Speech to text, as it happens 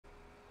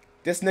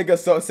This nigga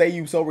say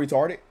you so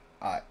retarded?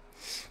 Alright.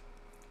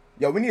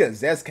 Yo, we need a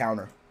zest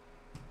counter.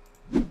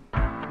 What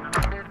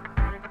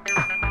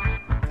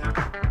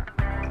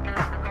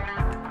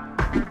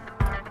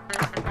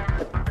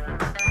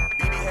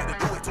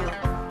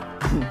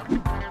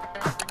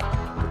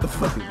the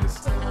fuck is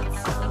this?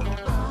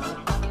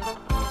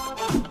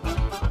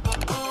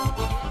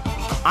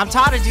 I'm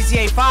tired of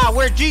GTA 5,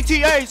 where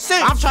GTA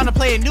 6? I'm trying to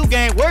play a new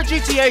game, where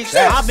GTA 6?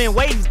 I've been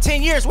waiting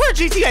 10 years, where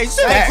GTA 6?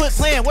 They quit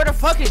playing, where the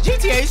fuck is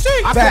GTA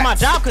 6? I quit my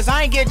job cause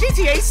I ain't get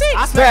GTA 6.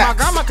 I smacked my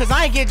grandma cause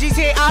I ain't get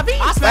GTA IV.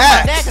 I smacked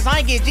my dad cause I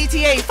ain't get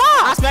GTA 5.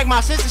 I smacked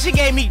my sister, she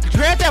gave me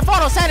Grand Theft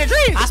Auto San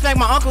Andreas. I smacked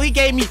my uncle, he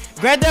gave me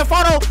Grand Theft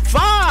Auto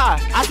 5.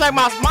 I smacked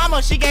my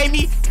mama, she gave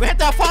me Grand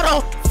Theft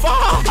Auto 5.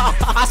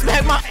 I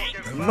smacked my...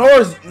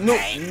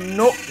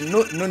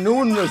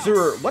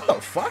 What the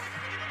fuck?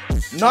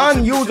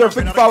 Non-user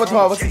 55 with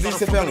 12. What's the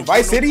DC family?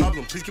 Vice City?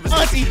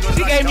 Auntie,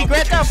 she gave me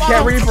Grand Theft Auto.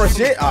 Can't read for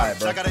shit? Alright,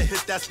 bro.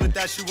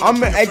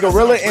 I'm a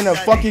gorilla in a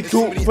fucking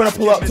coop. Finna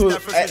pull up to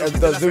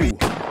the zoo.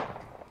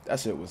 That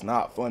shit was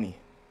not funny.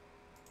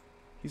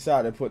 He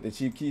decided to put the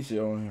cheap key shit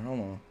on here. Hold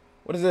on.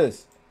 What is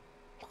this?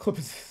 What clip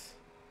is this?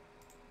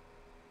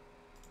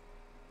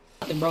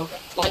 Bro,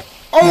 like,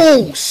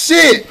 oh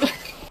shit!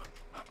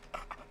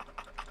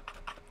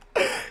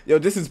 Yo,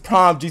 this is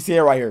prime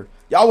GTA right here.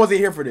 Y'all wasn't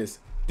here for this.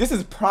 This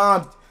is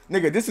prime,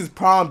 nigga. This is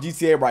prime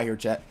GTA right here,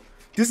 chat.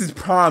 This is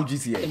prime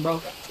GTA.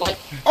 Bro, like,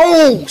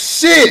 oh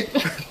shit!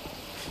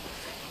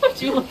 What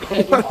you looking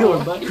at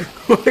for, buddy?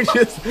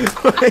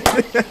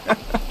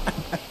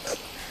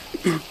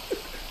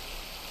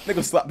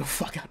 Nigga slap the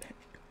fuck out of that.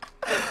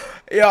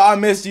 Yo, I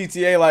miss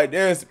GTA like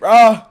this,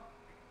 bro.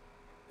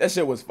 That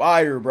shit was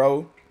fire,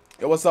 bro.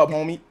 Yo, what's up,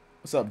 homie?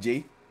 What's up,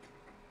 G?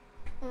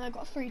 And I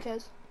got 3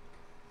 tears.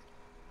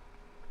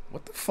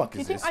 What the fuck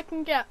is this? Do you think I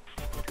can get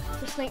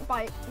the snake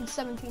bite in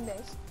 17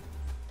 days?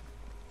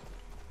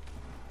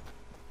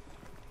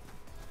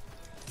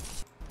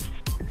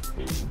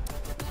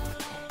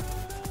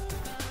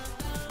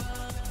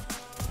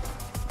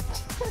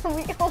 Man,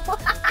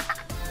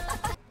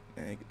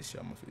 get this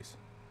shit on my face.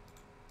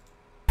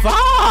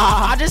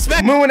 I just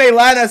smacked. Remember when they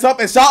lined us up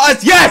and shot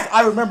us? Yes,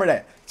 I remember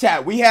that.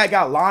 Chat, we had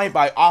got lined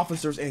by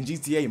officers in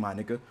GTA, my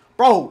nigga.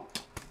 Bro,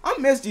 I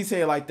miss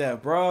GTA like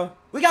that, bro.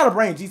 We gotta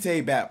bring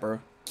GTA back, bro.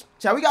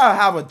 Chat, we gotta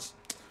have a...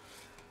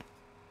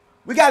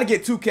 We gotta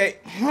get 2K.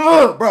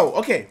 Bro,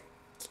 okay.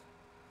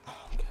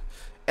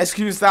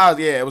 Execute styles,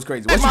 yeah, it was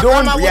crazy. What you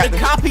doing? With a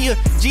copy of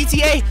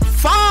GTA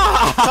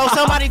 5. So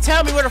somebody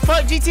tell me where the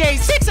fuck GTA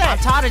 6 at? I'm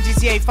tired of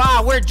GTA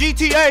 5, where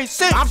GTA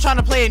 6? I'm trying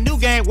to play a new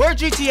game, where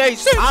GTA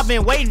 6? I've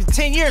been waiting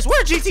 10 years,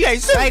 where GTA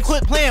 6? I ain't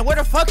quit playing, where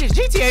the fuck is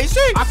GTA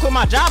 6? I quit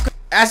my job.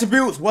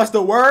 Attributes, what's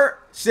the word?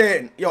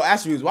 Shit, yo,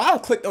 attributes. Well, I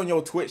clicked on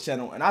your Twitch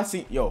channel and I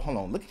see, yo, hold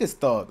on, look at this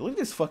thug. Look at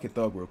this fucking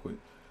thug real quick.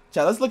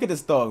 Chat, let's look at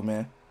this thug,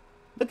 man.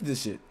 Look at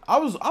this shit. I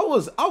was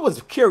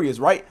curious,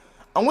 right?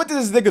 I went to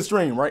this nigga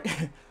stream, right?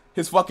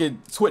 His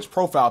fucking Twitch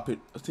profile.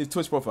 Look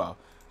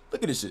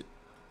at this shit.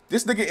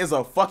 This nigga is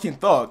a fucking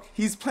thug.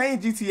 He's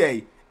playing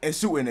GTA and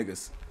shooting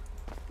niggas.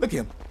 Look at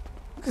him.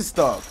 Look at this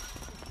thug.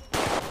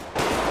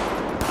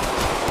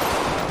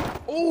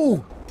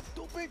 Ooh.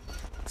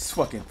 This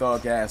fucking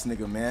thug ass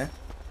nigga, man.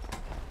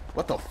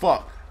 What the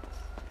fuck?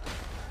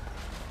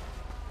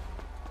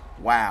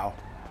 Wow.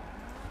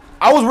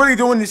 I was really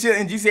doing this shit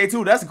in GTA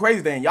 2. That's the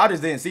crazy thing. Y'all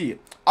just didn't see it.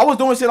 I was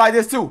doing shit like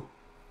this too.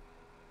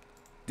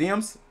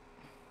 DMs.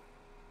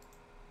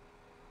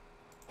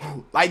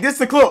 Like this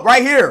the clip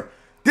right here.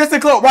 This the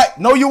clip right.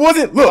 No, you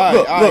wasn't. Look,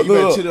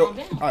 look.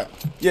 Alright.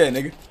 Yeah,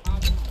 nigga.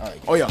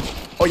 Alright. Oh yeah.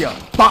 Oh yeah.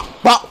 Bop,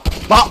 bop,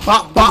 bop,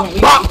 bop, bop,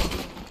 bop.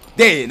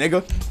 Dead,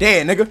 nigga.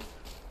 Dead, nigga.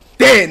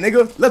 Dead,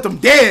 nigga. Let them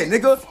dead,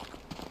 nigga.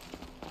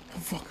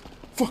 Fuck.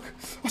 Fuck.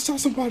 I saw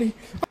somebody.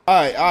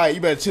 Alright,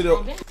 you better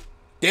chill.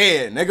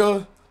 Dead,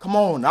 nigga. Come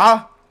on,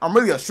 nah. I'm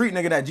really a street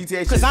nigga that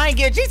GTA shit. Cause I ain't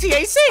get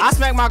GTA 6. I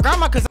smacked my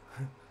grandma cause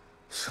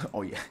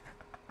oh yeah.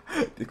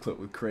 This clip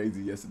was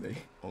crazy yesterday.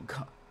 Oh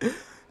god.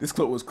 This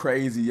clip was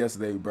crazy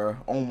yesterday, bro.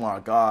 Oh my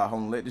god.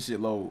 Hold on, let this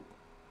shit load.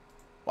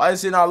 Why is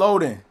this shit not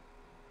loading?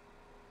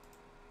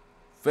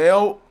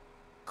 Failed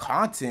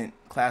content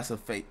class of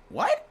fate.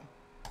 What?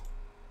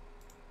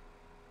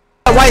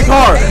 White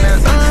car.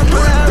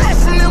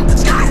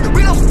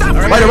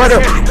 Right there, right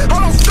there.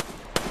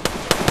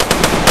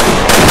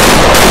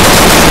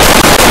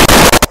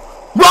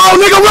 Roll,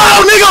 nigga,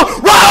 roll, nigga!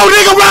 Roll,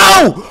 nigga,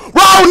 roll!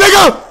 Roll,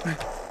 nigga!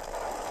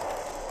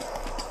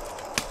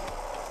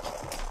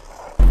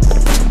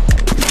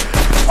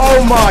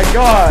 Oh my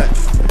god.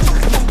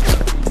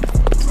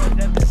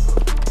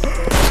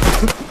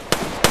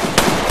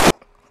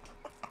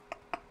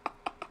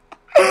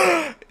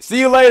 See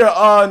you later,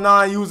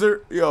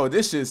 non-user. Yo,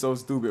 this shit's so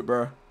stupid,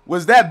 bro.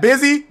 Was that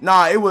busy?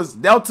 Nah, it was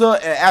Delta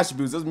and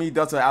Attributes. It was me,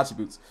 Delta and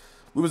Attributes.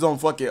 We was on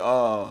fucking,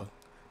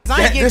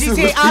 I ain't get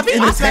GTA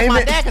IV. I smacked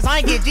my dad cause I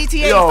ain't get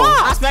GTA 5.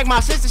 I smacked my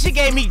sister. She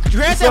gave me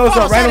Grand Theft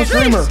Auto San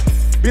Andreas.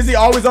 Busy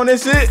always on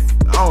this shit?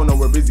 I don't know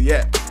where Busy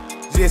at.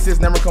 GTA 6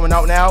 never coming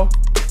out now.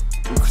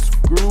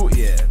 Screw,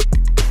 yeah.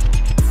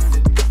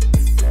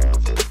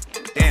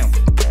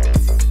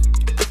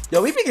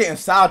 Yo, we be getting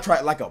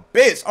sidetracked like a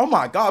bitch. Oh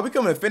my god, we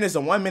couldn't finish a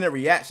 1-minute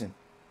reaction.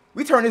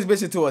 We turn this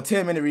bitch into a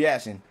 10-minute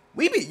reaction.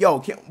 We be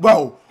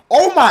bro.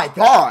 Oh my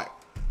god.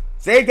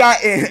 Zay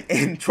got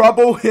in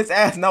trouble. His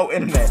ass no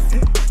internet.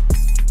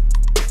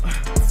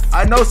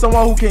 I know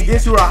someone who can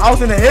get you a house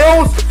in the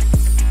hills.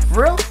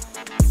 For real?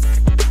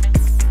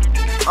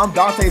 I'm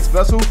Dante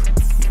Special.